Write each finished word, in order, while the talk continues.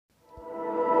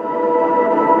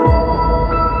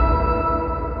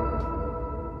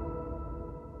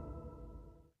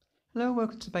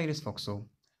Welcome to Baylis Vauxhall.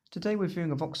 Today we're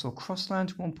viewing a Vauxhall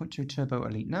Crossland 1.2 Turbo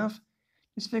Elite Nav.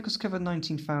 This vehicle's covered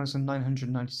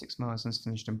 19,996 miles and is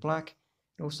finished in black.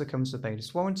 It also comes with a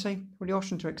Baylis warranty, with the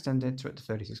option to extend it to up to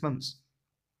 36 months.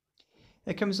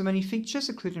 It comes with many features,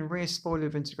 including rear spoiler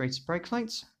with integrated brake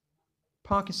lights,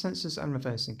 parking sensors and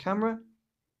reversing camera,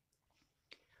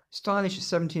 stylish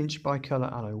 17-inch bi-colour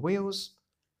alloy wheels,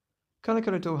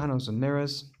 colour-coded door handles and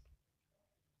mirrors,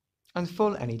 and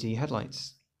full LED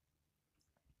headlights.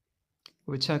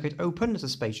 With a tailgate open, there's a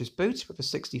spacious boot with a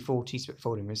 60/40 split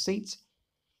folding rear seat.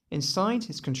 Inside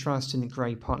is contrasting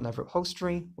grey part leather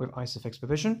upholstery with ISOFIX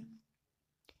provision.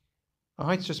 A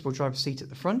height adjustable driver's seat at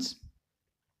the front.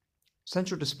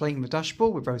 Central display in the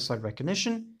dashboard with roadside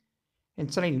recognition.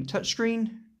 Intelligent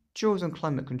touchscreen. Dual zone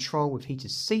climate control with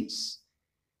heated seats.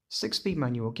 6-speed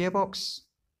manual gearbox.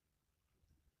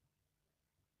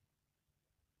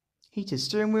 Heated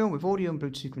steering wheel with audio and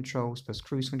Bluetooth controls plus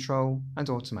cruise control and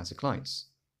automatic lights.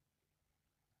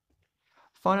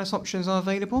 Finance options are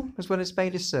available as well as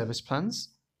Baylis service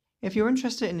plans. If you're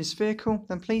interested in this vehicle,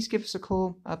 then please give us a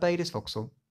call at Baylis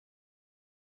Vauxhall.